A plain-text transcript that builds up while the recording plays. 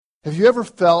Have you ever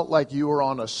felt like you were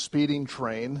on a speeding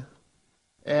train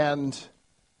and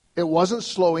it wasn't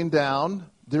slowing down?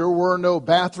 There were no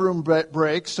bathroom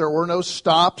breaks. There were no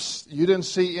stops. You didn't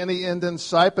see any end in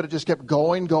sight, but it just kept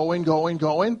going.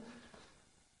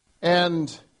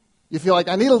 And you feel like,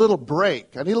 I need a little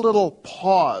break. I need a little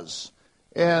pause.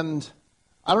 And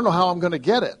I don't know how I'm going to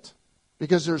get it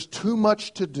because there's too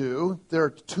much to do. There are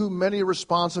too many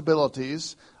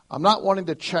responsibilities. I'm not wanting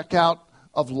to check out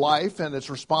of life and its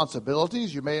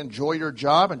responsibilities. You may enjoy your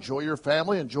job, enjoy your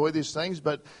family, enjoy these things,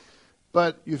 but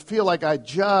you feel like I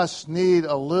just need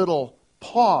a little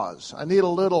pause. I need a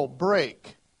little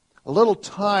break, a little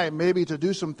time maybe to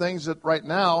do some things that right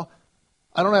now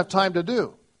I don't have time to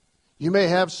do. You may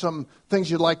have some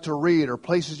things you'd like to read or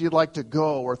places you'd like to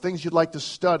go or things you'd like to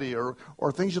study or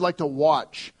things you'd like to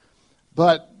watch,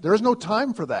 but there's no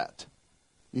time for that.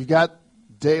 You got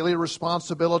daily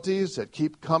responsibilities that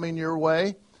keep coming your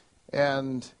way,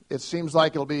 and it seems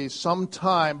like it'll be some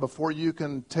time before you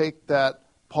can take that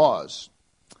pause.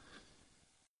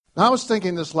 Now, I was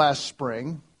thinking this last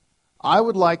spring, I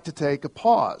would like to take a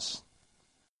pause.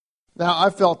 Now,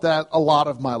 I felt that a lot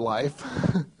of my life,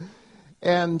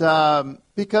 and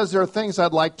because there are things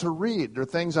I'd like to read, there are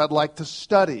things I'd like to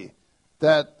study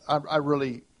that I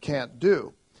really can't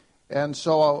do. And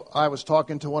so I was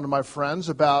talking to one of my friends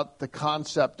about the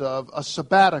concept of a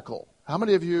sabbatical. How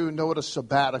many of you know what a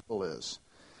sabbatical is?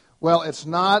 Well, it's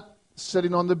not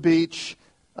sitting on the beach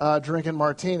drinking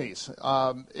martinis.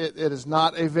 It is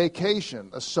not a vacation.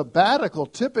 A sabbatical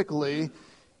typically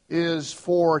is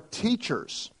for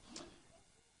teachers.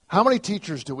 How many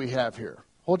teachers do we have here?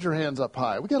 Hold your hands up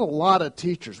high. We got a lot of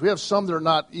teachers. We have some that are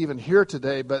not even here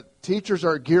today, but teachers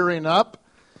are gearing up.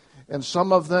 And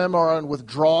some of them are on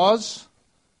withdrawals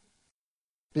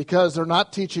because they're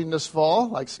not teaching this fall,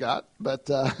 like Scott, but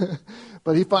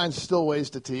he finds still ways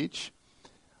to teach.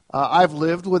 I've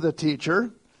lived with a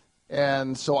teacher,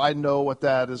 and so I know what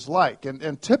that is like.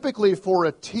 And typically for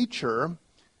a teacher,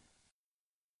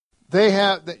 they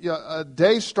have a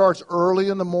day starts early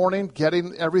in the morning,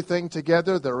 getting everything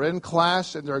together. They're in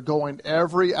class, and they're going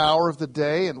every hour of the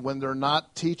day. And when they're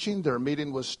not teaching, they're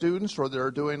meeting with students or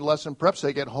they're doing lesson preps.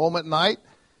 They get home at night,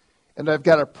 and they've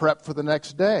got to prep for the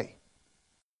next day.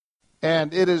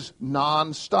 And it is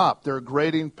nonstop. They're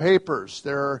grading papers.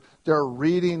 They're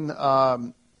reading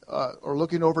or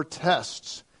looking over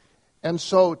tests. And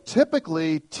so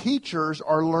typically, teachers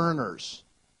are learners.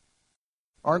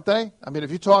 Aren't they? I mean, if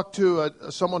you talk to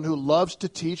someone who loves to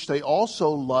teach, they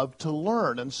also love to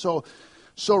learn. And so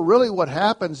really what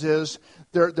happens is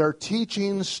they're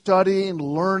teaching, studying,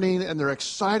 learning, and they're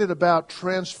excited about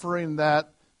transferring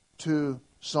that to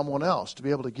someone else, to be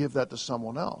able to give that to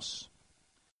someone else.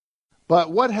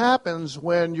 But what happens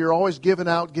when you're always giving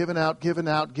out,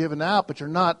 but you're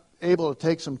not able to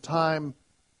take some time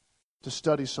to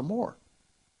study some more?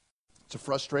 It's a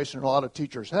frustration a lot of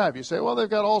teachers have. You say, well, they've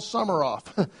got all summer off,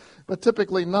 but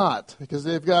typically not, because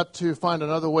they've got to find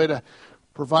another way to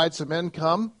provide some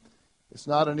income. It's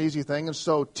not an easy thing. And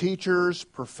so teachers,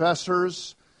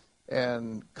 professors,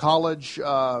 and college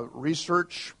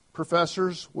research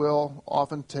professors will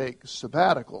often take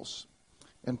sabbaticals.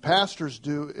 And pastors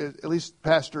do, at least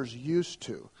pastors used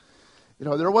to. You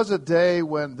know, there was a day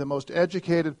when the most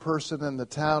educated person in the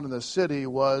town and the city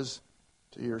was,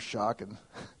 to your shock and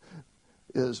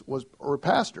were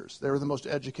pastors. They were the most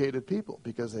educated people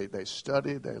because they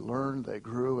studied, they learned, they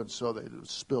grew, and so they would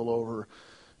spill over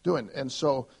doing. And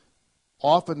so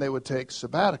often they would take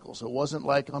sabbaticals. It wasn't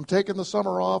like, I'm taking the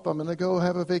summer off, I'm going to go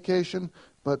have a vacation,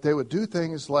 but they would do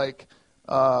things like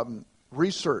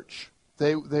research.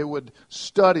 They would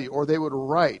study, or they would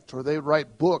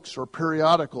write books or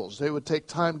periodicals. They would take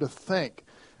time to think.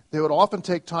 They would often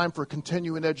take time for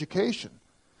continuing education,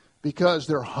 because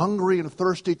they're hungry and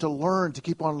thirsty to learn, to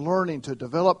keep on learning, to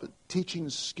develop teaching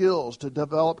skills, to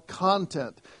develop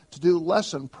content, to do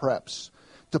lesson preps,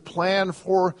 to plan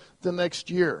for the next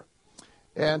year,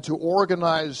 and to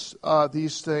organize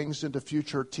these things into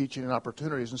future teaching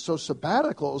opportunities. And so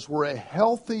sabbaticals were a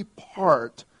healthy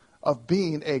part of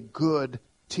being a good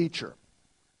teacher.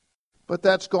 But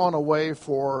that's gone away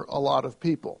for a lot of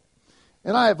people.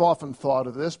 And I have often thought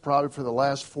of this, probably for the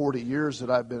last 40 years that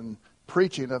I've been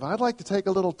preaching, of I'd like to take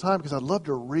a little time because I'd love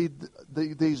to read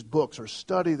these books or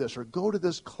study this or go to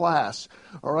this class,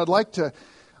 or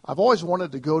I've always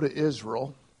wanted to go to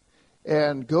Israel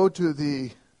and go to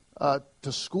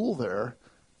to school there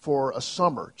for a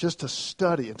summer, just to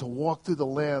study and to walk through the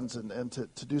lands and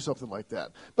to do something like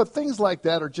that. But things like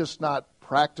that are just not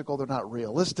practical. They're not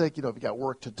realistic. You know, if you got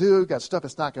work to do, got stuff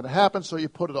that's not going to happen, so you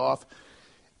put it off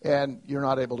and you're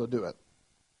not able to do it.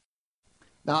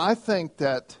 Now, I think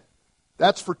that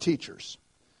That's for teachers.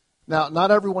 Now, not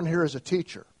everyone here is a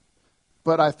teacher,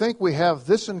 but I think we have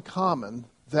this in common,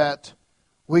 that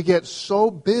we get so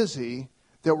busy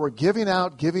that we're giving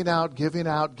out, doing,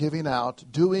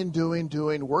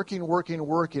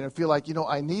 working, and feel like,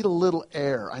 I need a little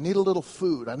air, I need a little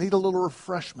food, I need a little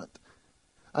refreshment,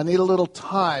 I need a little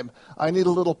time, I need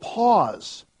a little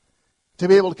pause to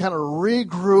be able to kind of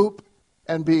regroup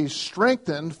and be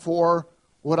strengthened for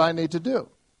what I need to do.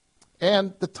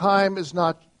 And the time is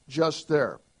not just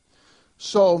there.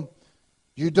 So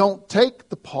you don't take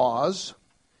the pause,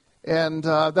 and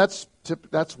that's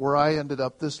where I ended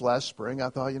up this last spring. I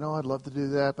thought, I'd love to do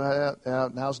that,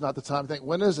 but now's not the time. I think,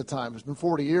 when is the time? It's been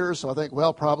 40 years, so I think,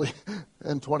 well, probably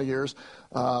in 20 years,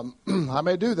 I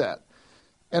may do that.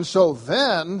 And so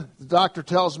then the doctor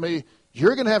tells me,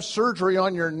 you're going to have surgery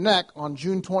on your neck on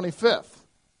June 25th.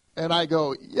 And I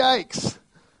go, yikes.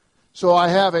 So I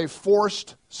have a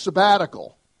forced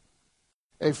sabbatical,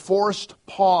 a forced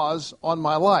pause on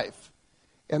my life.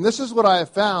 And this is what I have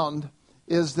found,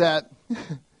 is that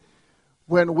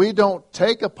when we don't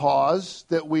take a pause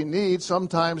that we need,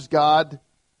 sometimes God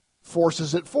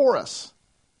forces it for us.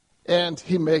 And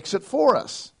He makes it for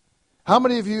us. How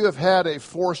many of you have had a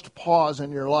forced pause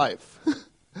in your life?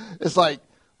 It's like,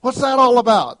 what's that all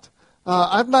about?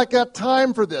 I've not got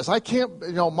time for this. I can't,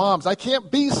 moms, I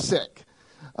can't be sick.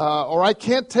 Or I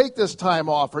can't take this time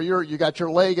off, or you got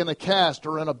your leg in a cast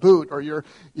or in a boot, or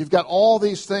you've got all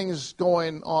these things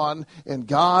going on, and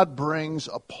God brings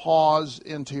a pause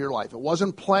into your life. It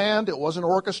wasn't planned, it wasn't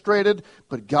orchestrated,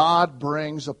 but God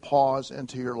brings a pause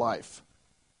into your life.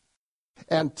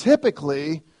 And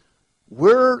typically,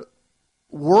 we're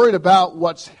worried about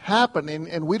what's happening,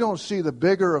 and we don't see the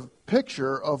bigger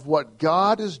picture of what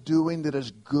God is doing that is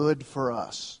good for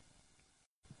us.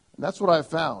 And that's what I've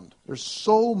found. There's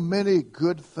so many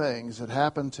good things that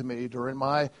happened to me during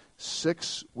my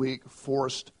 6-week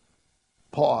forced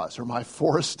pause, or my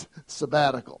forced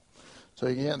sabbatical. So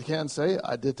you can say,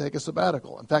 I did take a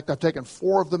sabbatical. In fact, I've taken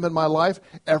 4 of them in my life.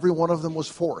 Every one of them was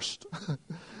forced.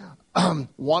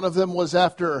 One of them was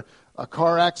after a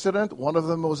car accident. One of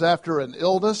them was after an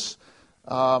illness.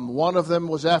 One of them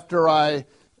was after I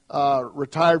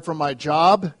retired from my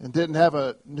job and didn't have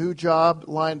a new job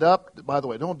lined up. By the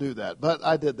way, don't do that, but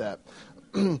I did that.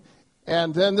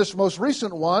 And then this most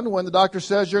recent one, when the doctor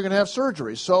says you're going to have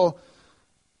surgery. So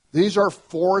these are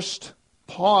forced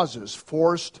pauses,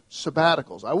 forced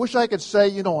sabbaticals. I wish I could say,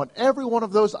 on every one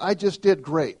of those I just did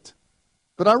great,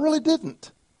 but I really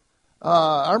didn't.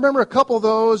 I remember a couple of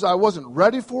those, I wasn't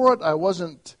ready for it. I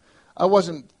wasn't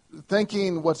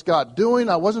thinking, what's God doing?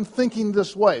 I wasn't thinking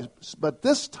this way. But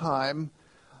this time,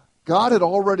 God had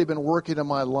already been working in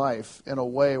my life in a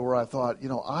way where I thought,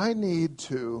 I need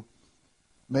to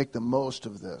make the most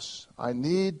of this. I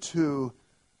need to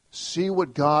see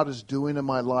what God is doing in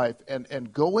my life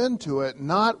and go into it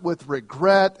not with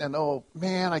regret and, oh,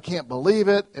 man, I can't believe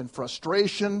it, and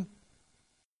frustration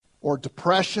or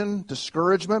depression,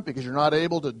 discouragement because you're not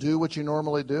able to do what you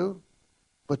normally do,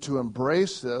 but to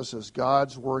embrace this as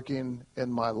God's working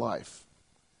in my life.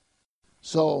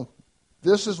 So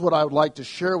this is what I would like to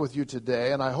share with you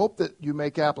today, and I hope that you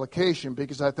make application,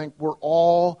 because I think we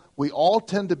all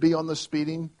tend to be on the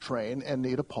speeding train and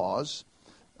need a pause.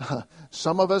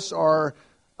 Some of us are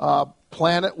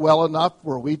plan it well enough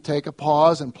where we take a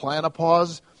pause and plan a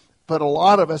pause, but a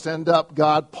lot of us end up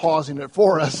God pausing it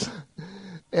for us,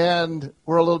 and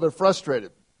we're a little bit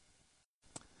frustrated.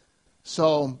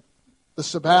 So the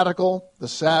sabbatical, the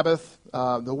Sabbath,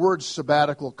 the word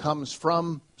sabbatical comes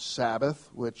from Sabbath,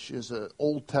 which is an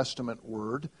Old Testament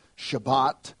word,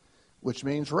 Shabbat, which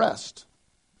means rest.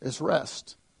 It's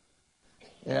rest.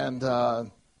 And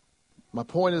my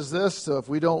point is this, so if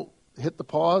we don't hit the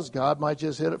pause, God might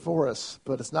just hit it for us.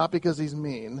 But it's not because He's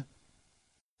mean,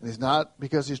 and He's not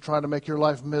because He's trying to make your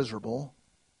life miserable.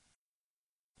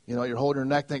 You're holding your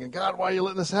neck thinking, God, why are you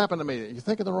letting this happen to me? You're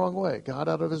thinking the wrong way. God,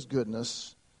 out of His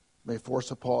goodness, may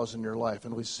force a pause in your life.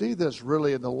 And we see this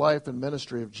really in the life and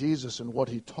ministry of Jesus and what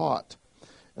He taught.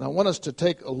 And I want us to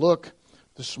take a look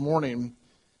this morning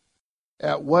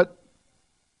at what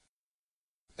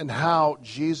and how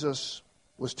Jesus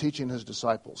was teaching His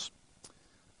disciples.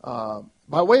 By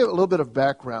way of a little bit of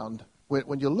background,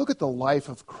 when you look at the life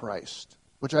of Christ,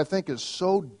 which I think is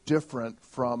so different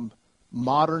from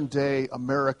modern-day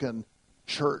American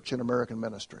church and American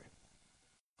ministry,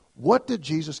 what did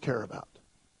Jesus care about?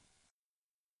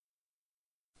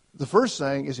 The first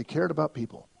thing is He cared about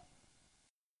people.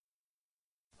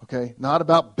 Okay? Not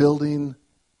about building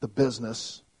the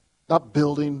business, not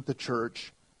building the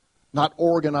church, not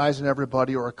organizing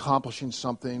everybody or accomplishing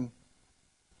something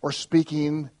or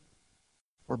speaking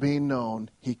or being known,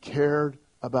 he cared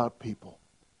about people.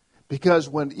 Because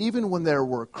even when there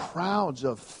were crowds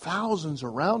of thousands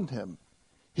around him,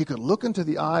 he could look into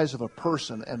the eyes of a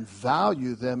person and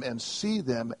value them and see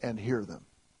them and hear them.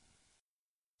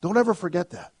 Don't ever forget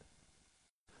that.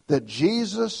 That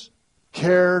Jesus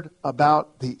cared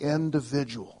about the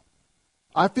individual.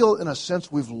 I feel, in a sense,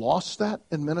 we've lost that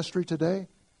in ministry today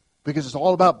because it's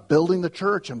all about building the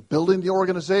church and building the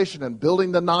organization and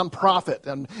building the nonprofit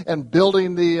and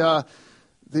building the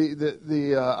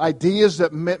ideas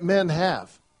that men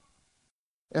have.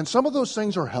 And some of those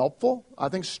things are helpful. I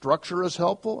think structure is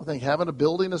helpful. I think having a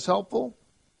building is helpful.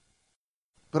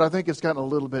 But I think it's gotten a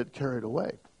little bit carried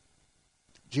away.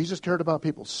 Jesus cared about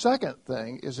people. Second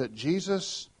thing is that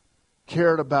Jesus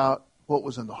cared about what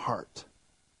was in the heart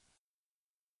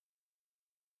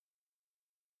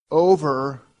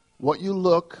over what you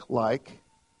look like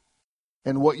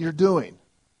and what you're doing.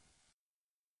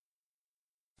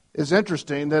 It's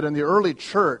interesting that in the early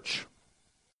church,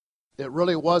 it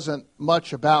really wasn't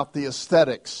much about the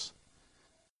aesthetics.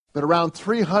 But around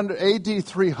 300, AD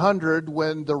 300,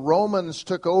 when the Romans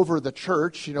took over the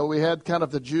church, we had kind of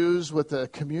the Jews with the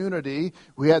community.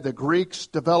 We had the Greeks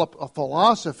develop a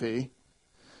philosophy.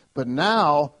 But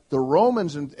now the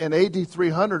Romans in AD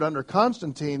 300 under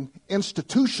Constantine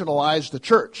institutionalized the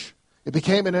church. It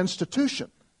became an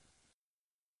institution.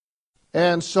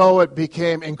 And so it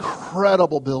became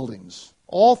incredible buildings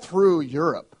all through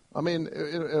Europe. I mean,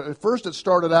 at first it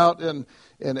started out in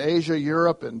Asia,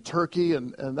 Europe, and Turkey,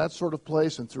 and that sort of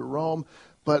place, and through Rome.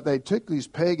 But they took these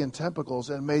pagan temples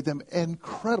and made them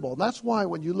incredible. And that's why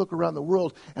when you look around the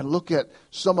world and look at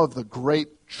some of the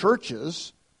great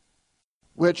churches,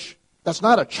 which that's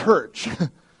not a church.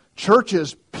 Church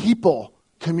is people,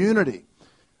 community.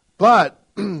 But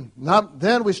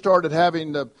then we started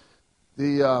having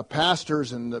the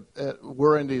pastors and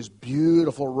wearing these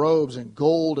beautiful robes and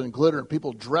gold and glitter, and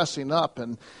people dressing up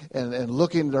and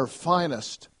looking their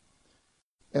finest.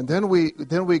 And then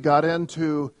we got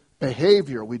into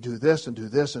behavior. We do this and do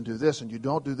this and do this, and you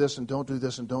don't do this and don't do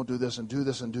this and don't do this and do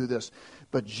this and do this.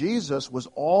 But Jesus was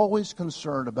always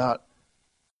concerned about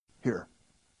here.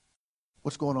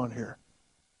 What's going on here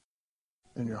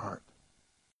in your heart?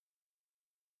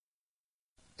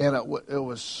 And it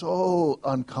was so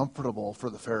uncomfortable for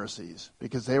the Pharisees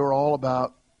because they were all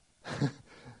about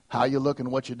how you look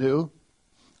and what you do.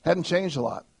 Hadn't changed a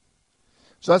lot.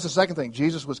 So that's the second thing.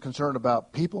 Jesus was concerned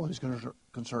about people. He's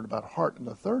concerned about heart. And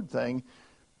the third thing,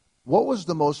 what was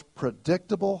the most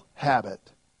predictable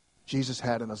habit Jesus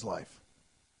had in his life?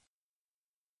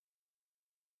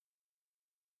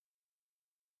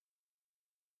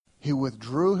 He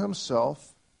withdrew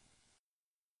himself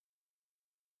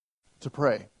to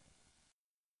pray.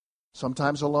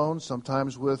 Sometimes alone,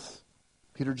 sometimes with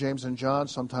Peter, James, and John,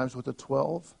 sometimes with the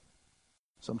 12,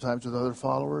 sometimes with other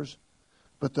followers.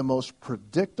 But the most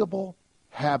predictable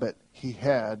habit he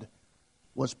had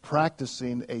was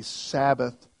practicing a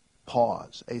Sabbath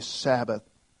pause, a Sabbath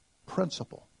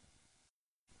principle.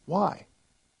 Why?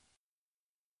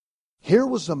 Here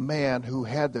was a man who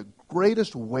had the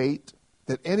greatest weight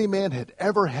that any man had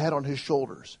ever had on his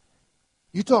shoulders.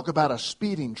 You talk about a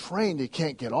speeding train you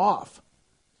can't get off.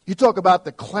 You talk about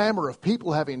the clamor of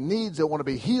people having needs. They want to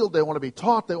be healed. They want to be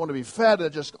taught. They want to be fed.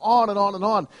 And just on and on and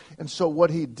on. And so what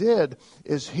he did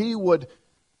is he would,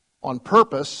 on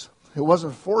purpose, it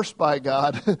wasn't forced by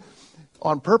God,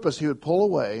 on purpose he would pull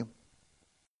away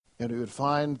and he would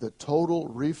find the total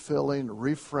refilling,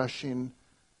 refreshing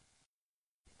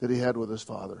that he had with his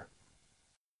Father.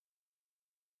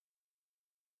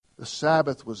 The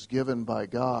Sabbath was given by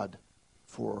God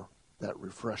for that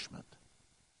refreshment.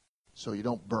 So you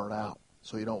don't burn out.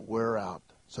 So you don't wear out.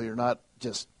 So you're not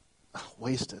just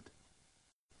wasted.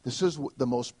 This is the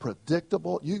most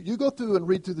predictable. You go through and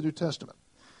read through the New Testament.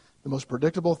 The most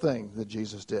predictable thing that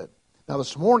Jesus did. Now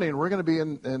this morning we're going to be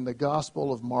in the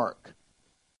Gospel of Mark.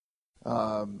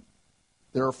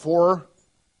 There are four.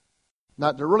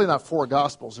 They're really not four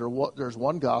Gospels. There's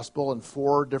one Gospel and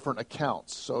four different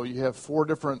accounts. So you have four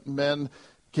different men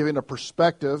giving a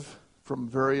perspective from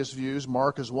various views.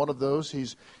 Mark is one of those.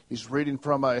 He's reading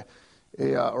from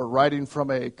or writing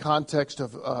from a context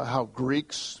of how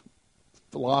Greeks,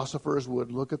 philosophers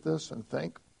would look at this and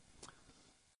think.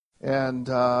 And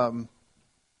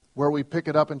where we pick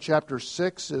it up in chapter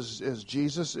 6 is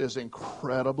Jesus is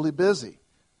incredibly busy.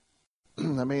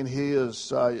 I mean, he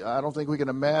is, I don't think we can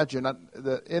imagine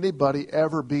that anybody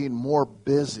ever being more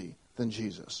busy than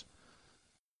Jesus.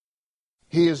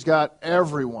 He has got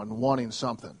everyone wanting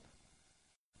something.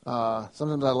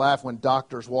 Sometimes I laugh when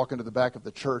doctors walk into the back of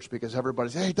the church because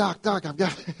everybody's, hey, doc, I've got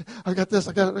this,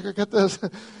 I got this.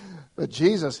 But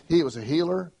Jesus, he was a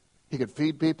healer. He could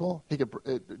feed people. He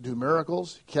could do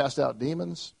miracles, cast out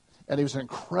demons. And he was an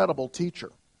incredible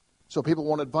teacher. So people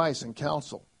want advice and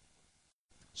counsel.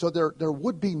 So there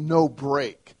would be no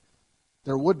break.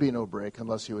 There would be no break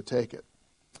unless he would take it.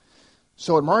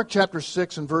 So in Mark chapter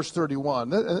 6 and verse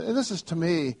 31, and this is to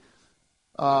me,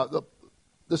 the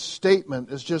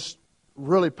statement is just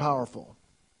really powerful.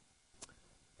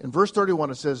 In verse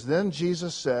 31 it says, "Then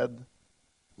Jesus said,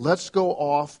 let's go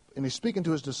off," and he's speaking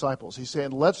to his disciples. He's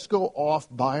saying, let's go off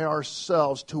by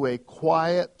ourselves to a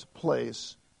quiet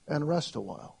place and rest a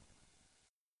while.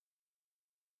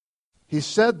 He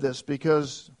said this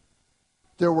because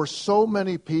there were so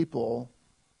many people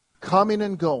coming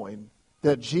and going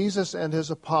that Jesus and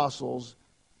his apostles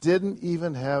didn't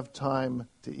even have time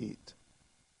to eat.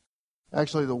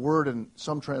 Actually, the word in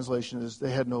some translation is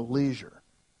they had no leisure.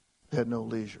 They had no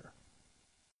leisure.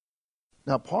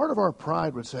 Now, part of our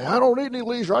pride would say, I don't need any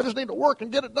leisure. I just need to work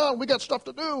and get it done. We got stuff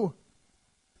to do.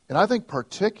 And I think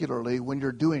particularly when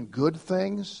you're doing good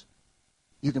things,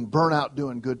 you can burn out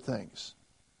doing good things.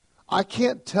 I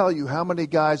can't tell you how many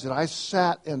guys that I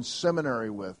sat in seminary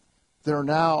with that are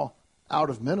now out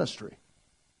of ministry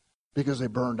because they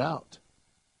burned out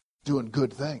doing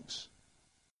good things.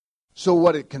 So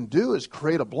what it can do is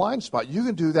create a blind spot. You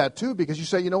can do that too because you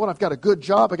say, you know what, I've got a good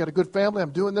job, I got a good family,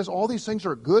 I'm doing this. All these things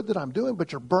are good that I'm doing,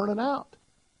 but you're burning out.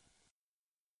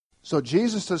 So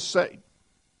Jesus says, say,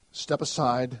 step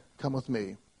aside, come with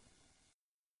me,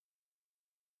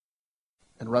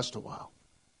 and rest a while.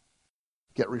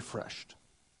 Get refreshed.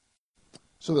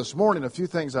 So this morning, a few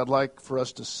things I'd like for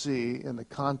us to see in the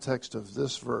context of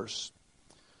this verse.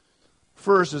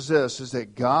 First is this, is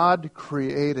that God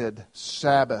created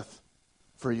Sabbath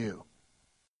for you.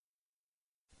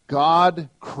 God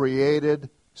created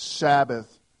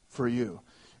Sabbath for you.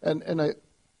 And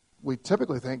we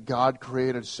typically think God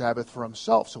created Sabbath for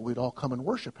himself, so we'd all come and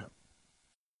worship him.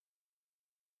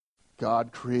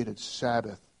 God created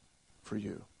Sabbath for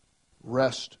you.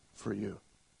 Rest for you.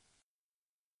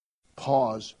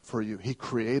 Pause for you. He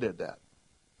created that.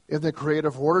 In the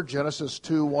creative order, Genesis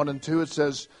 2, 1 and 2, it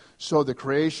says, so the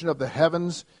creation of the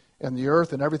heavens and the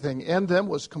earth and everything in them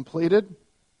was completed.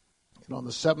 And on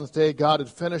the seventh day, God had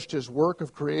finished his work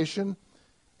of creation,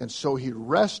 and so he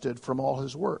rested from all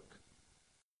his work.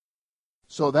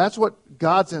 So that's what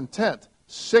God's intent.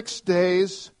 6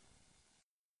 days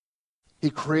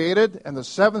he created, and the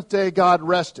seventh day God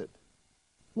rested.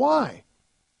 Why?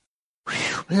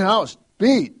 Whew, man, I was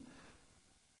beat.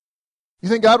 You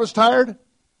think God was tired?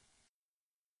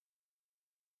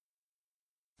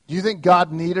 Do you think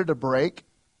God needed a break?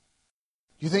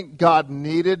 Do you think God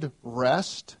needed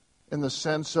rest in the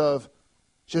sense of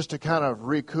just to kind of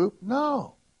recoup?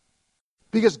 No.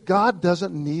 Because God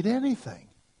doesn't need anything.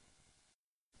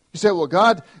 You say, well,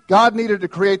 God needed to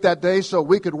create that day so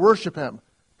we could worship him.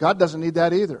 God doesn't need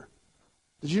that either.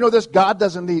 Did you know this? God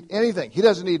doesn't need anything. He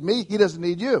doesn't need me. He doesn't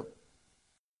need you.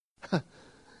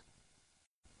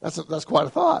 That's quite a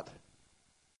thought.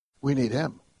 We need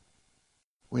him.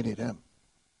 We need him.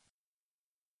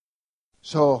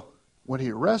 So when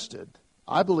he rested,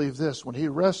 I believe this, when he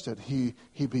rested, he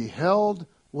beheld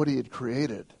what he had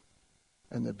created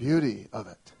and the beauty of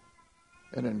it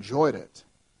and enjoyed it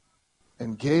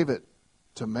and gave it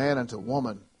to man and to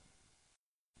woman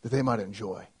that they might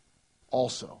enjoy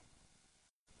also.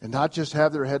 And not just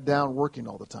have their head down working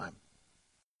all the time.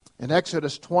 In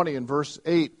Exodus 20 and verse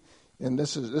 8, and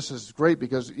this is great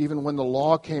because even when the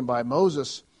law came by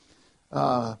Moses,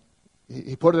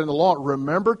 he put it in the law,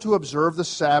 remember to observe the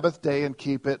Sabbath day and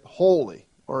keep it holy.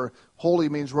 Or holy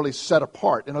means really set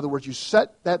apart. In other words, you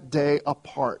set that day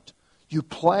apart. You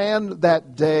plan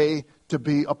that day to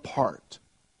be apart.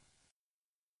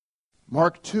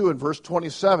 Mark 2 and verse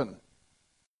 27.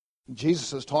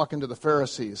 Jesus is talking to the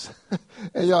Pharisees.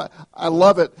 And, I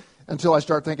love it until I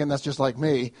start thinking that's just like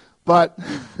me. But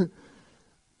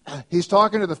he's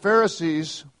talking to the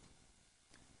Pharisees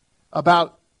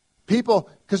about people,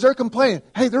 because they're complaining,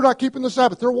 hey, they're not keeping the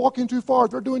Sabbath. They're walking too far.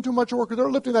 They're doing too much work. Or they're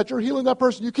lifting that. You're healing that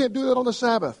person. You can't do that on the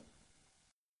Sabbath.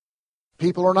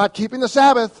 People are not keeping the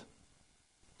Sabbath.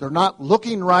 They're not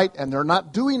looking right, and they're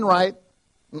not doing right.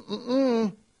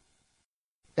 And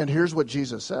here's what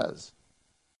Jesus says.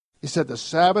 He said the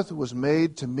Sabbath was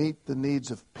made to meet the needs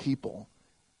of people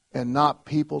and not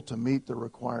people to meet the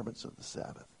requirements of the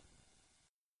Sabbath.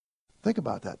 Think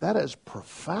about that. That is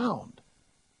profound.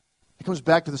 It comes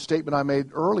back to the statement I made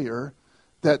earlier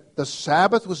that the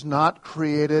Sabbath was not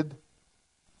created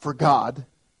for God.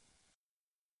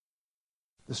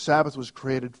 The Sabbath was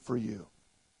created for you.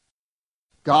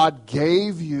 God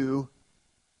gave you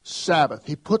Sabbath.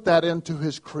 He put that into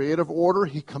his creative order.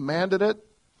 He commanded it.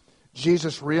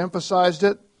 Jesus reemphasized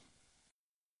it.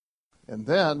 And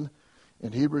then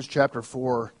in Hebrews chapter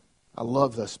 4, I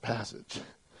love this passage.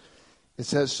 It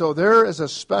says, "So there is a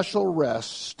special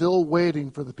rest still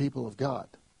waiting for the people of God.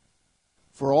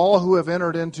 For all who have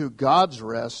entered into God's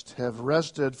rest have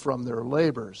rested from their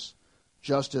labors,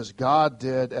 just as God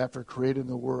did after creating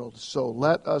the world. So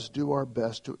let us do our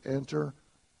best to enter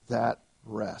that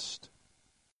rest."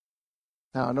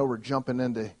 Now, I know we're jumping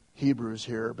into Hebrews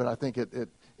here, but I think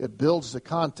it builds the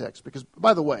context. Because,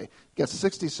 by the way, it got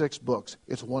 66 books.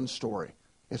 It's one story.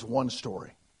 It's one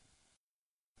story.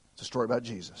 It's a story about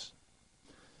Jesus.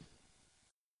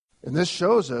 And this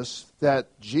shows us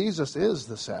that Jesus is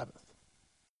the Sabbath.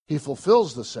 He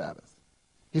fulfills the Sabbath.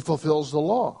 He fulfills the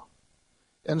law.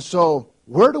 And so,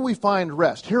 where do we find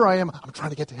rest? Here I am. I'm trying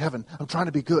to get to heaven. I'm trying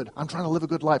to be good. I'm trying to live a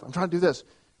good life. I'm trying to do this.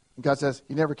 And God says,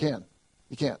 you never can.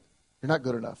 You can't. You're not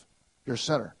good enough. You're a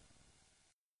sinner.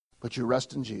 But you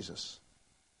rest in Jesus,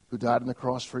 who died on the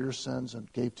cross for your sins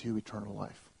and gave to you eternal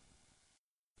life.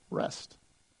 Rest.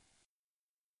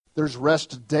 There's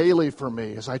rest daily for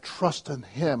me as I trust in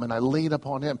Him and I lean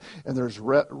upon Him. And there's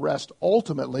rest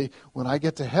ultimately when I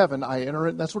get to heaven. I enter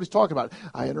in. That's what He's talking about.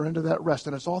 I enter into that rest,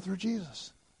 and it's all through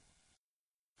Jesus.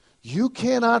 You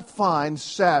cannot find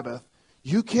Sabbath.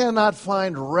 You cannot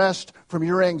find rest from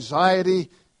your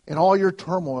anxiety and all your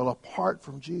turmoil apart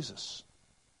from Jesus.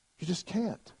 You just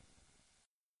can't.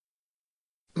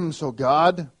 So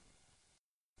God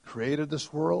created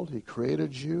this world. He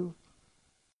created you.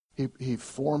 He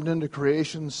formed into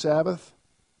creation Sabbath,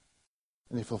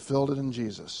 and He fulfilled it in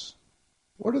Jesus.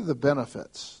 What are the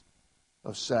benefits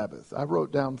of Sabbath? I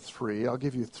wrote down 3. I'll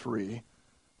give you 3.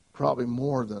 Probably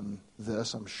more than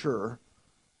this, I'm sure.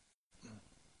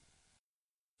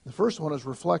 The first one is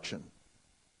reflection.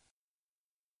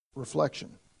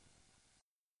 Reflection.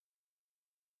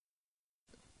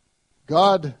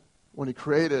 God, when He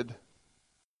created,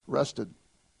 rested.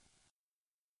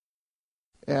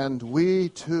 And we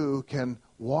too can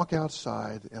walk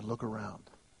outside and look around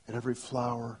at every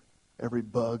flower, every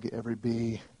bug, every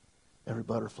bee, every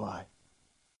butterfly,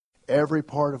 every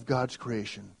part of God's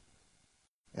creation,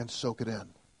 and soak it in.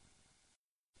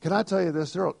 Can I tell you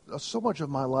this? There are so much of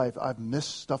my life I've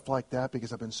missed stuff like that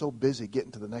because I've been so busy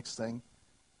getting to the next thing.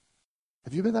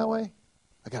 Have you been that way?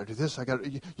 I got to do this.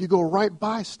 You go right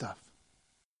by stuff.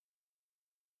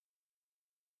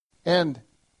 And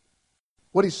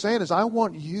what He's saying is, I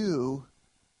want you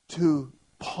to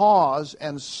pause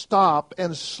and stop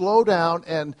and slow down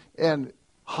and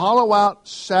hollow out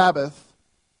Sabbath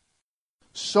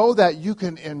so that you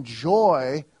can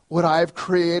enjoy what I've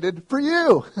created for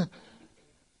you.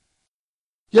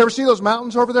 You ever see those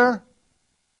mountains over there?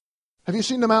 Have you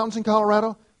seen the mountains in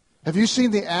Colorado? Have you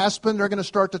seen the aspen they're going to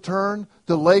start to turn?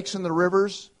 The lakes and the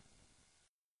rivers?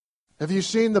 Have you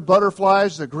seen the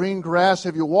butterflies, the green grass?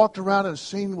 Have you walked around and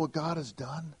seen what God has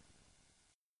done?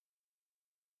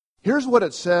 Here's what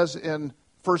it says in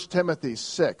 1 Timothy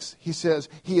 6. He says,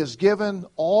 He has given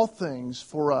all things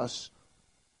for us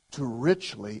to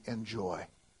richly enjoy.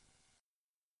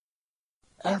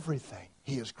 Everything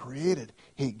He has created,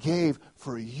 He gave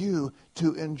for you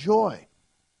to enjoy.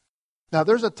 Now,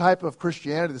 there's a type of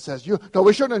Christianity that says, no,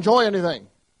 we shouldn't enjoy anything.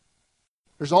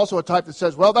 There's also a type that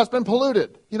says, well, that's been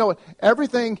polluted. You know what? Every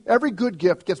good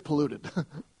gift gets polluted.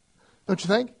 Don't you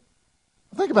think?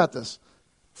 Think about this.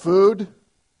 Food,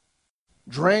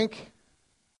 drink,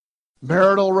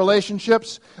 marital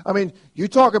relationships. I mean, you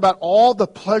talk about all the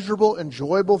pleasurable,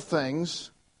 enjoyable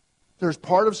things. There's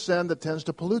part of sin that tends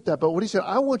to pollute that. But what He said,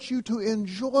 I want you to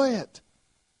enjoy it.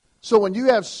 So when you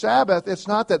have Sabbath, it's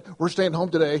not that we're staying home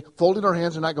today, folding our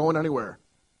hands and not going anywhere.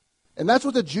 And that's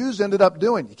what the Jews ended up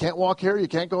doing. You can't walk here, you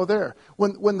can't go there.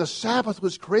 When the Sabbath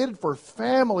was created for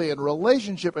family and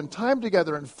relationship and time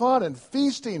together and fun and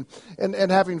feasting and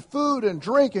having food and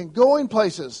drink and going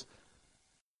places.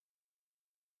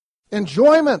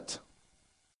 Enjoyment.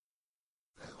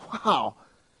 Wow.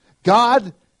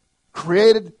 God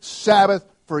created Sabbath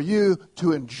for you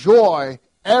to enjoy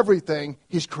everything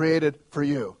He's created for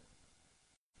you.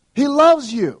 He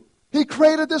loves you. He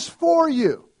created this for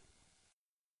you.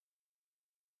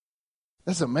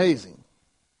 That's amazing.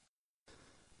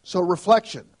 So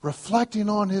reflection, reflecting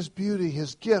on His beauty,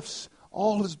 His gifts,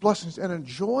 all His blessings, and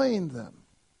enjoying them.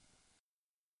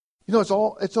 You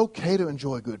know, it's okay to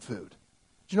enjoy good food.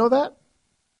 Did you know that?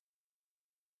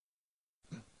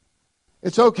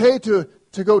 It's okay to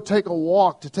go take a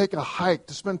walk, to take a hike,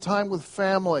 to spend time with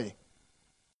family,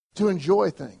 to enjoy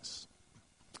things.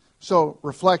 So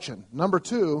reflection. Number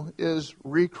 2 is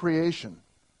recreation.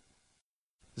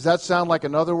 Does that sound like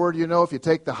another word you know? If you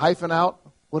take the hyphen out,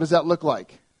 what does that look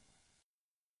like?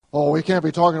 Oh, we can't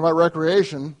be talking about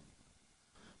recreation.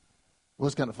 It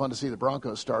was kind of fun to see the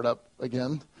Broncos start up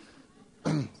again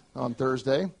on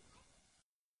Thursday.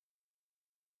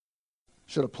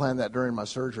 Should have planned that during my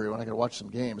surgery when I could watch some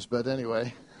games. But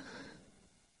anyway.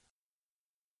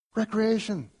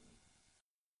 Recreation.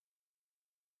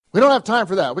 We don't have time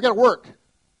for that. We got to work.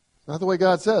 Not the way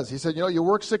God says. He said, you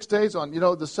work 6 days on,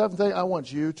 the seventh day, I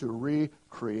want you to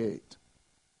recreate.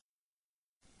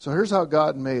 So here's how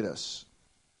God made us.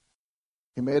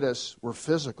 He made us, we're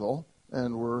physical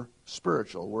and we're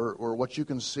spiritual. We're what you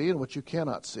can see and what you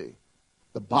cannot see.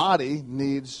 The body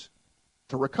needs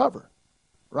to recover,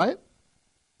 right?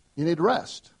 You need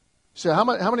rest. So how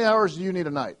many hours do you need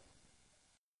a night?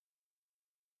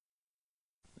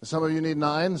 Some of you need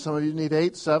 9, some of you need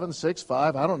 8, 7, 6,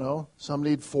 5, I don't know. Some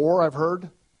need 4, I've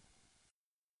heard.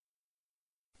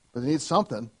 But they need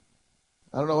something.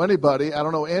 I don't know anybody, I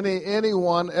don't know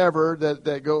anyone ever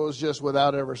that goes just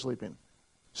without ever sleeping.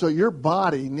 So your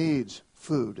body needs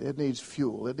food. It needs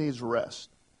fuel. It needs rest.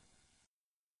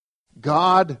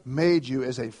 God made you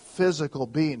as a physical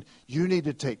being. You need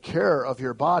to take care of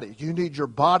your body. You need your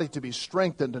body to be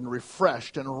strengthened and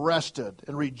refreshed and rested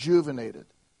and rejuvenated.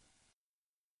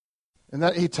 And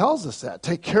that he tells us that.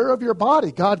 Take care of your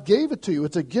body. God gave it to you.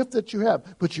 It's a gift that you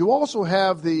have. But you also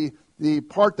have the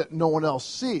part that no one else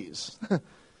sees.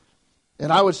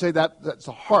 And I would say that's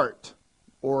the heart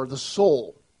or the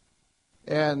soul.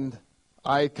 And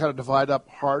I kind of divide up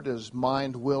heart as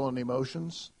mind, will, and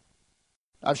emotions.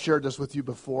 I've shared this with you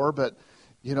before, but,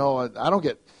 I don't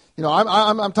get,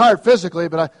 I'm tired physically,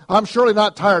 but I'm surely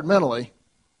not tired mentally.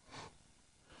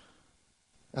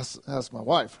 That's my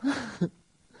wife.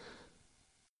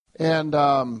 And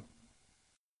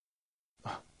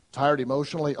tired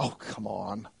emotionally? Oh, come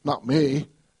on, not me.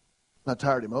 Not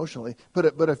tired emotionally, but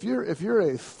if you're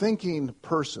a thinking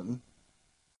person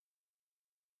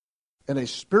and a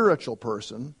spiritual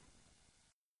person,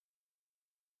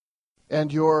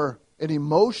 and you're an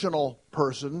emotional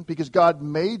person because God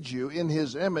made you in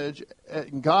His image,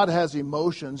 and God has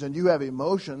emotions, and you have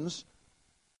emotions,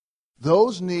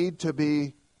 those need to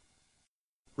be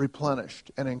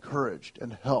replenished and encouraged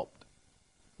and helped.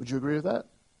 Would you agree with that?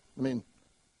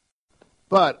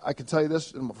 But I can tell you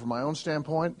this, from my own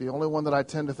standpoint, the only one that I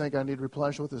tend to think I need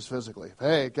replenished with is physically.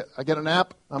 Hey, I get a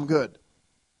nap, I'm good.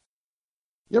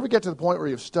 You ever get to the point where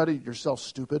you've studied yourself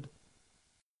stupid?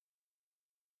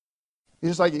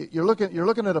 It's like you're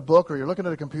looking at a book or you're looking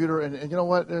at a computer, and you know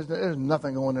what? There's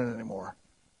nothing going in anymore.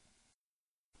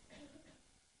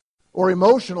 Or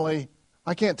emotionally,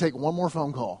 I can't take one more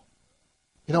phone call.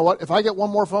 You know what? If I get one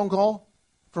more phone call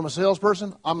from a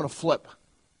salesperson, I'm going to flip.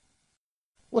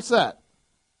 What's that?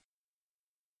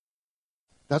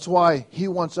 That's why He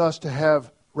wants us to have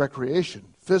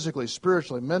recreation, physically,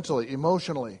 spiritually, mentally,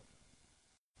 emotionally.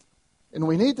 And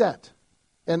we need that.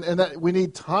 And that we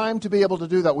need time to be able to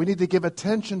do that. We need to give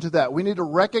attention to that. We need to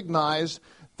recognize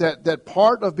that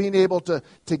part of being able to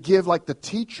give, like the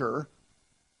teacher,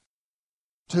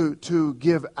 to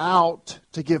give out,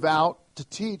 to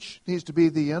teach, needs to be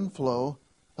the inflow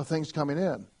of things coming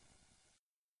in.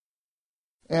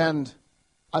 And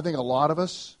I think a lot of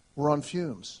us, we're on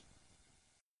fumes.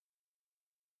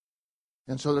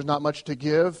 And so there's not much to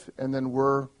give, and then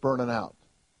we're burning out.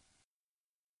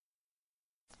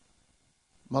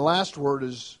 My last word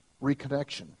is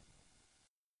reconnection.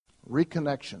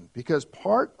 Reconnection. Because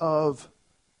part of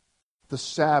the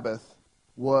Sabbath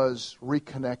was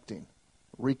reconnecting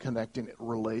it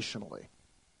relationally.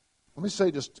 Let me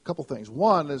say just a couple things.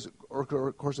 One is,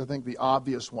 of course, I think the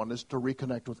obvious one is to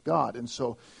reconnect with God. And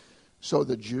so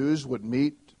the Jews would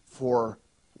meet for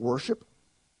worship.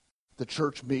 The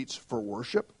church meets for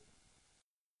worship.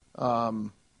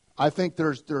 I think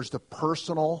there's the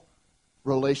personal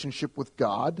relationship with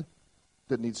God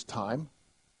that needs time.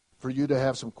 For you to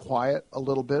have some quiet a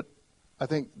little bit. I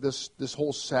think this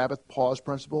whole Sabbath pause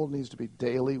principle needs to be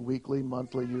daily, weekly,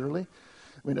 monthly, yearly.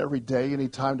 Every day you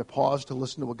need time to pause to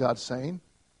listen to what God's saying.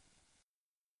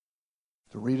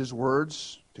 To read His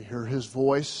words, to hear His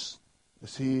voice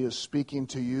as He is speaking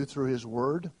to you through His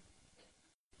word.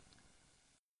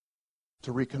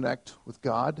 To reconnect with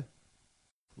God.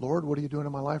 Lord, what are you doing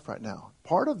in my life right now?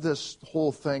 Part of this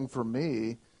whole thing for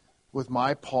me, with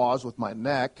my pause, with my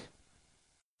neck,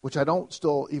 which I don't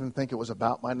still even think it was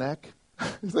about my neck.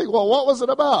 You think, well, what was it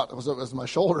about? It was my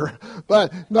shoulder.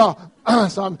 But no,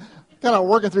 so I'm kind of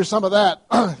working through some of that.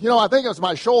 I think it was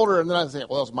my shoulder, and then I think,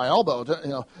 well, it was my elbow.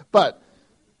 But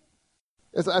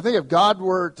I think if God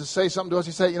were to say something to us,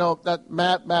 He'd say, that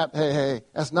Matt, hey,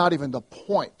 that's not even the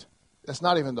point. That's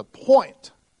not even the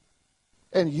point.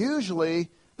 And usually,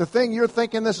 the thing you're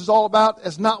thinking this is all about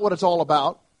is not what it's all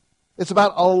about. It's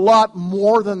about a lot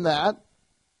more than that.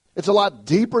 It's a lot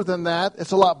deeper than that.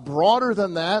 It's a lot broader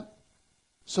than that.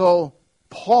 So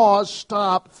pause,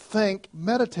 stop, think,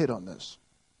 meditate on this.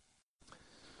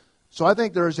 So I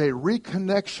think there's a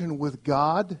reconnection with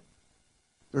God.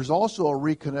 There's also a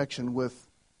reconnection with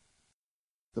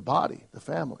the body, the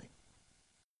family.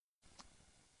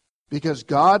 Because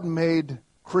God made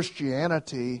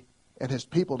Christianity and his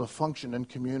people to function in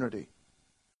community.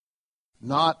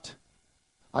 Not,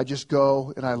 I just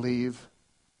go and I leave.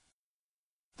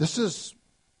 This is,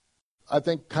 I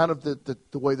think, kind of the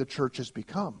way the church has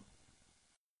become.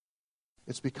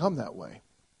 It's become that way.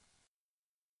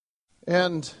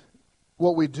 And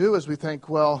what we do is we think,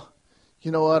 well, you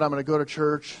know what, I'm going to go to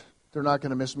church. They're not going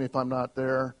to miss me if I'm not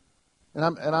there. And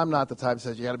I'm not the type that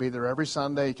says you got to be there every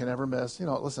Sunday. You can never miss.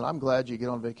 Listen, I'm glad you get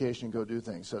on vacation and go do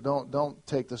things. So don't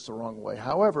take this the wrong way.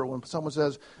 However, when someone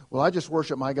says, well, I just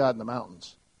worship my God in the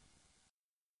mountains.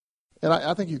 And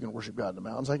I think you can worship God in the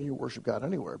mountains. I think you can worship God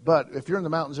anywhere. But if you're in the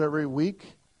mountains every week,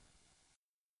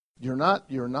 you're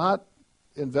not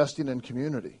investing in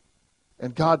community.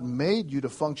 And God made you to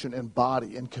function in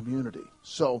body, in community.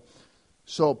 So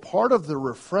part of the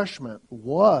refreshment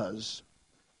was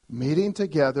meeting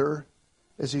together.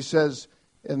 As he says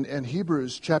in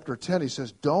Hebrews chapter 10, he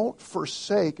says, don't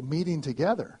forsake meeting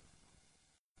together.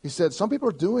 He said, some people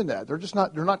are doing that. They're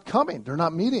not coming. They're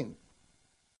not meeting.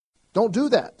 Don't do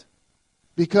that.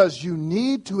 Because you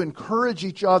need to encourage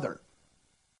each other.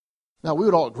 Now, we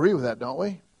would all agree with that, don't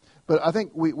we? But I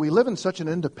think we live in such an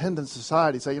independent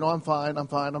society. Say, I'm fine.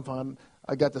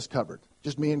 I got this covered.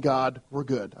 Just me and God, we're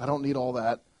good. I don't need all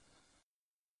that.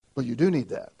 But you do need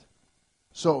that.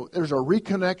 So there's a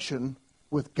reconnection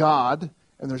with God,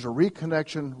 and there's a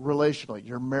reconnection relationally.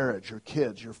 Your marriage, your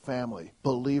kids, your family,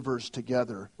 believers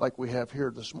together, like we have here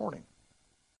this morning.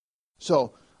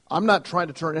 So I'm not trying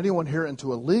to turn anyone here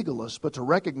into a legalist, but to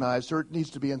recognize there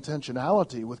needs to be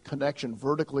intentionality with connection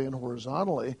vertically and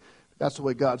horizontally. That's the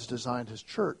way God's designed his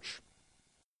church.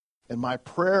 And my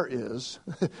prayer is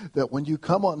that when you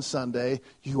come on Sunday,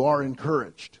 you are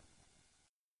encouraged.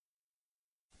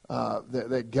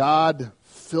 That God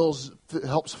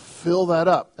helps fill that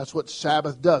up. That's what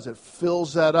Sabbath does. It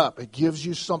fills that up. It gives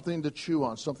you something to chew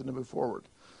on, something to move forward.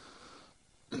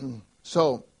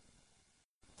 So,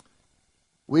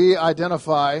 we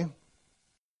identify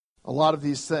a lot of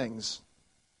these things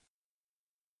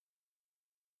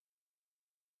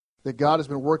that God has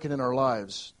been working in our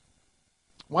lives.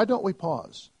 Why don't we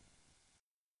pause?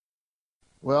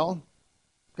 Well,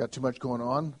 got too much going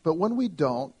on. But when we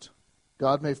don't,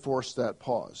 God may force that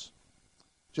pause.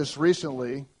 Just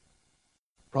recently,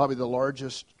 probably the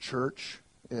largest church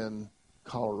in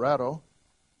Colorado,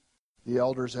 the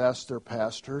elders asked their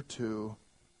pastor to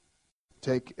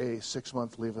take a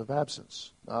 6-month leave of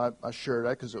absence. I shared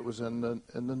that because it was in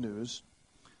the news.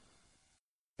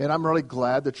 And I'm really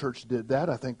glad the church did that.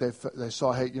 I think they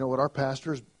saw, hey, you know what, our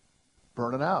pastor's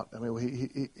burning out. I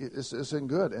mean, this isn't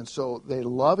good. And so they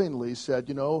lovingly said,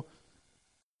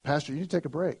 Pastor, you need to take a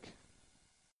break.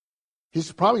 He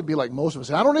should probably be like most of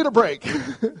us. I don't need a break.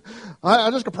 I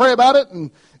just can pray about it.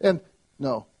 And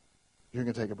no, you're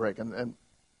going to take a break. And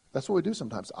that's what we do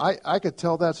sometimes. I could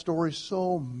tell that story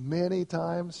so many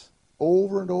times,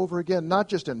 over and over again, not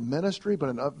just in ministry, but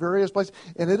in various places.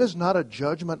 And it is not a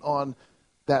judgment on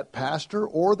that pastor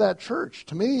or that church.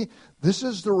 To me, this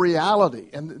is the reality.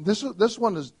 And this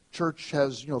church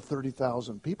has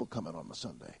 30,000 people coming on a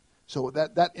Sunday. So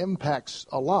that impacts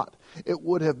a lot. It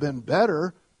would have been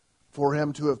better for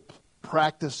him to have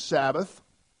practiced Sabbath.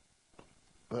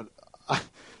 But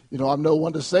I'm no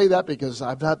one to say that because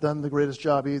I've not done the greatest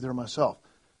job either myself.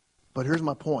 But here's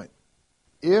my point.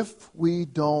 If we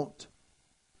don't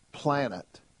plan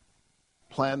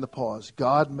the pause,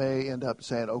 God may end up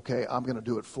saying, okay, I'm going to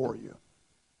do it for you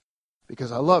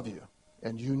because I love you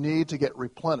and you need to get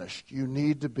replenished. You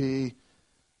need to be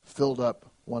filled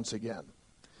up once again.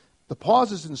 The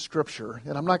pauses in Scripture,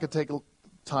 and I'm not going to take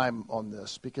time on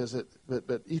this because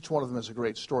but each one of them is a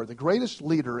great story. The greatest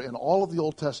leader in all of the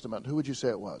Old Testament, who would you say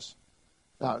it was?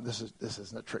 Now, this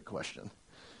isn't a trick question.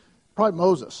 Probably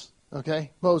Moses,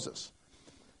 okay? Moses.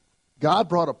 God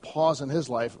brought a pause in his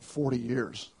life of 40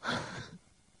 years.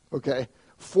 Okay?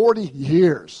 40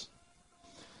 years.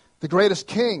 The greatest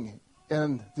king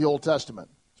in the Old Testament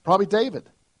is probably David.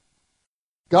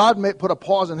 God may put a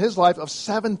pause in his life of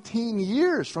 17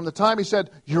 years from the time he said,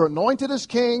 you're anointed as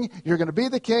king, you're going to be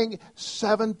the king,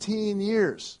 17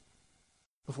 years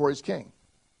before he's king.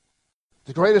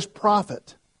 The greatest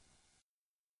prophet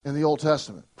in the Old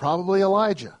Testament, probably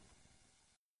Elijah.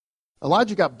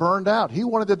 Elijah got burned out. He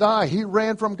wanted to die. He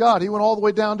ran from God. He went all the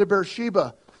way down to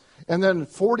Beersheba. And then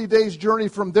 40 days journey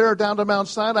from there down to Mount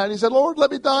Sinai. And he said, Lord,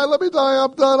 let me die,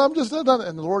 I'm done, I'm just done.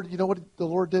 And the Lord, you know what the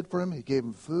Lord did for him? He gave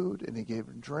him food and he gave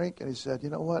him drink. And he said, you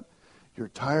know what? You're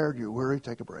tired, you're weary,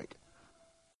 take a break.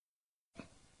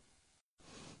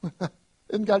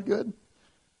 Isn't God good?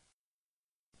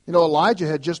 You know, Elijah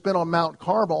had just been on Mount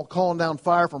Carmel calling down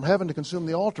fire from heaven to consume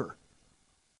the altar.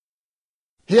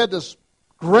 He had this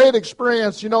great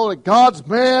experience, you know, that God's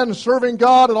man serving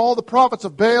God and all the prophets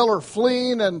of Baal are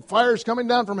fleeing and fire's coming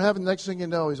down from heaven. Next thing you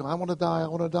know, he's like, I want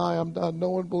to die, I'm done. No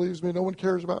one believes me, no one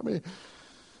cares about me.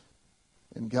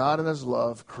 And God in his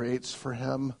love creates for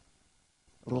him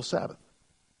a little Sabbath.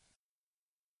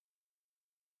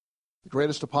 The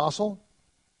greatest apostle,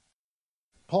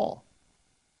 Paul.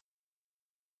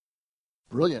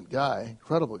 Brilliant guy,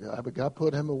 incredible guy, but God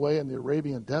put him away in the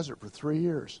Arabian desert for 3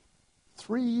 years.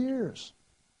 3 years.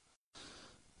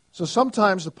 So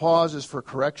sometimes the pause is for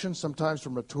correction, sometimes for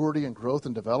maturity and growth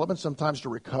and development, sometimes to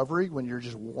recovery when you're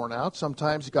just worn out.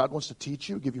 Sometimes God wants to teach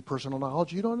you, give you personal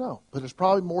knowledge. You don't know, but it's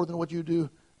probably more than what you do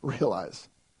realize.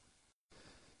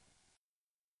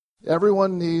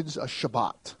 Everyone needs a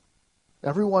Shabbat.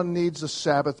 Everyone needs a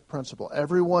Sabbath principle.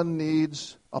 Everyone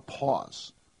needs a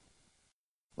pause.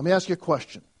 Let me ask you a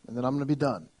question, and then I'm going to be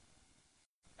done.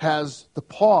 Has the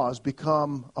pause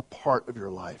become a part of your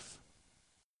life?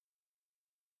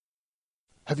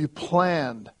 Have you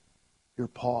planned your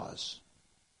pause,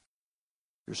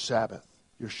 your Sabbath,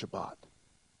 your Shabbat?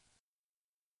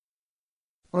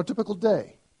 On a typical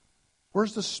day,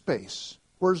 where's the space?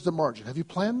 Where's the margin? Have you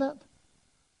planned that?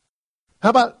 How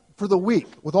about for the week,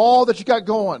 with all that you got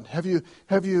going? Have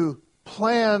you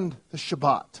planned the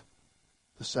Shabbat,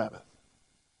 the Sabbath?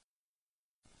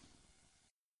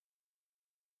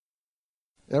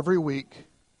 Every week,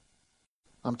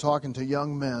 I'm talking to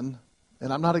young men,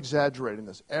 and I'm not exaggerating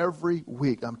this. Every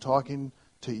week, I'm talking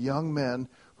to young men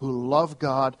who love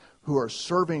God, who are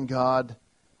serving God,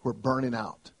 who are burning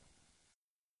out.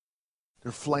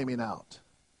 They're flaming out.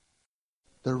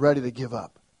 They're ready to give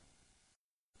up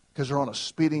because they're on a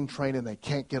speeding train and they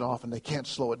can't get off and they can't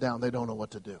slow it down. They don't know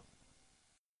what to do.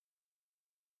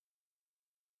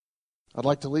 I'd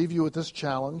like to leave you with this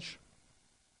challenge.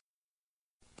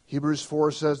 Hebrews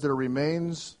 4 says there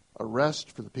remains a rest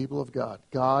for the people of God.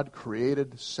 God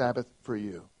created Sabbath for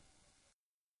you.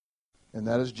 And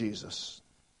that is Jesus.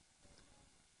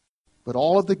 But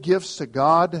all of the gifts that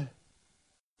God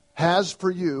has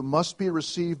for you must be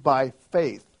received by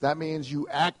faith. That means you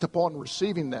act upon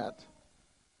receiving that.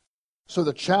 So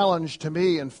the challenge to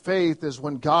me in faith is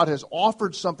when God has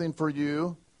offered something for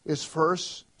you is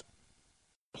first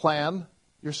plan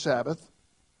your Sabbath.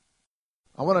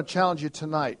 I want to challenge you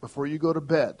tonight before you go to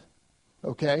bed.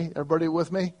 Okay? Everybody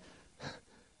with me?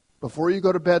 Before you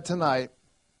go to bed tonight,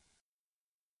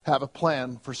 have a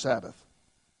plan for Sabbath.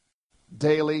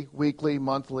 Daily, weekly,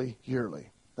 monthly, yearly.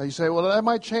 Now you say, well, that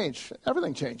might change.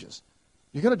 Everything changes.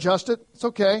 You can adjust it. It's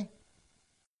okay.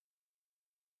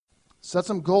 Set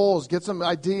some goals. Get some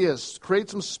ideas. Create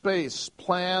some space.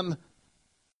 Plan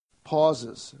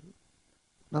pauses.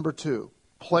 Number 2,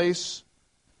 place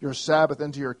your Sabbath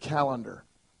into your calendar.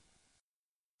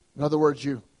 In other words,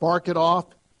 you mark it off.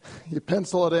 You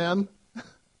pencil it in.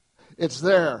 It's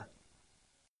there.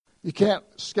 You can't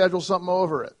schedule something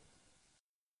over it.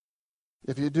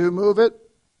 If you do move it,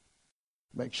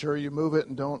 make sure you move it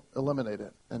and don't eliminate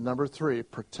it. And number 3,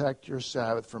 protect your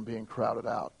Sabbath from being crowded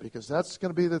out, because that's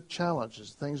going to be the challenge,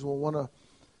 is things will want to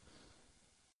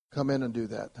come in and do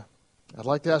that. I'd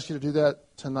like to ask you to do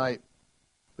that tonight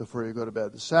before you go to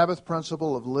bed. The Sabbath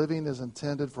principle of living is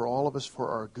intended for all of us for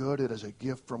our good. It is a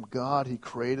gift from God. He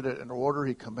created it in order.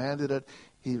 He commanded it.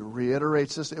 He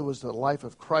reiterates this. It was the life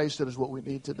of Christ. It is what we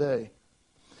need today.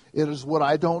 It is what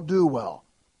I don't do well.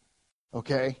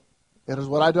 Okay? It is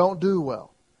what I don't do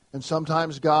well. And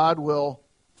sometimes God will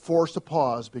force a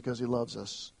pause because He loves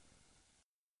us.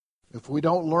 If we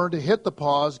don't learn to hit the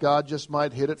pause, God just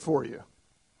might hit it for you.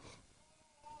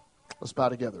 Let's bow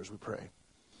together as we pray.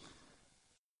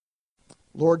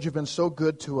 Lord, You've been so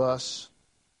good to us,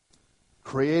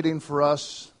 creating for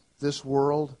us this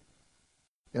world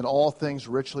and all things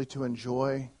richly to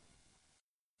enjoy.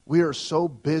 We are so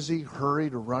busy,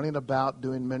 hurried, running about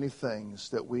doing many things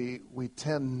that we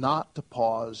tend not to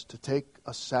pause, to take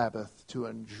a Sabbath, to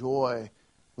enjoy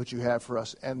what You have for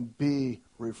us and be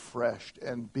refreshed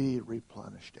and be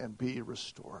replenished and be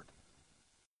restored.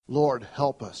 Lord,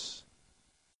 help us.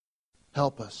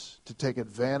 Help us to take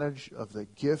advantage of the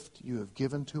gift You have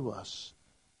given to us.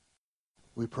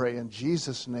 We pray in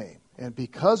Jesus' name. And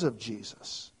because of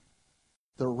Jesus,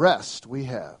 the rest we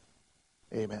have.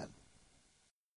 Amen.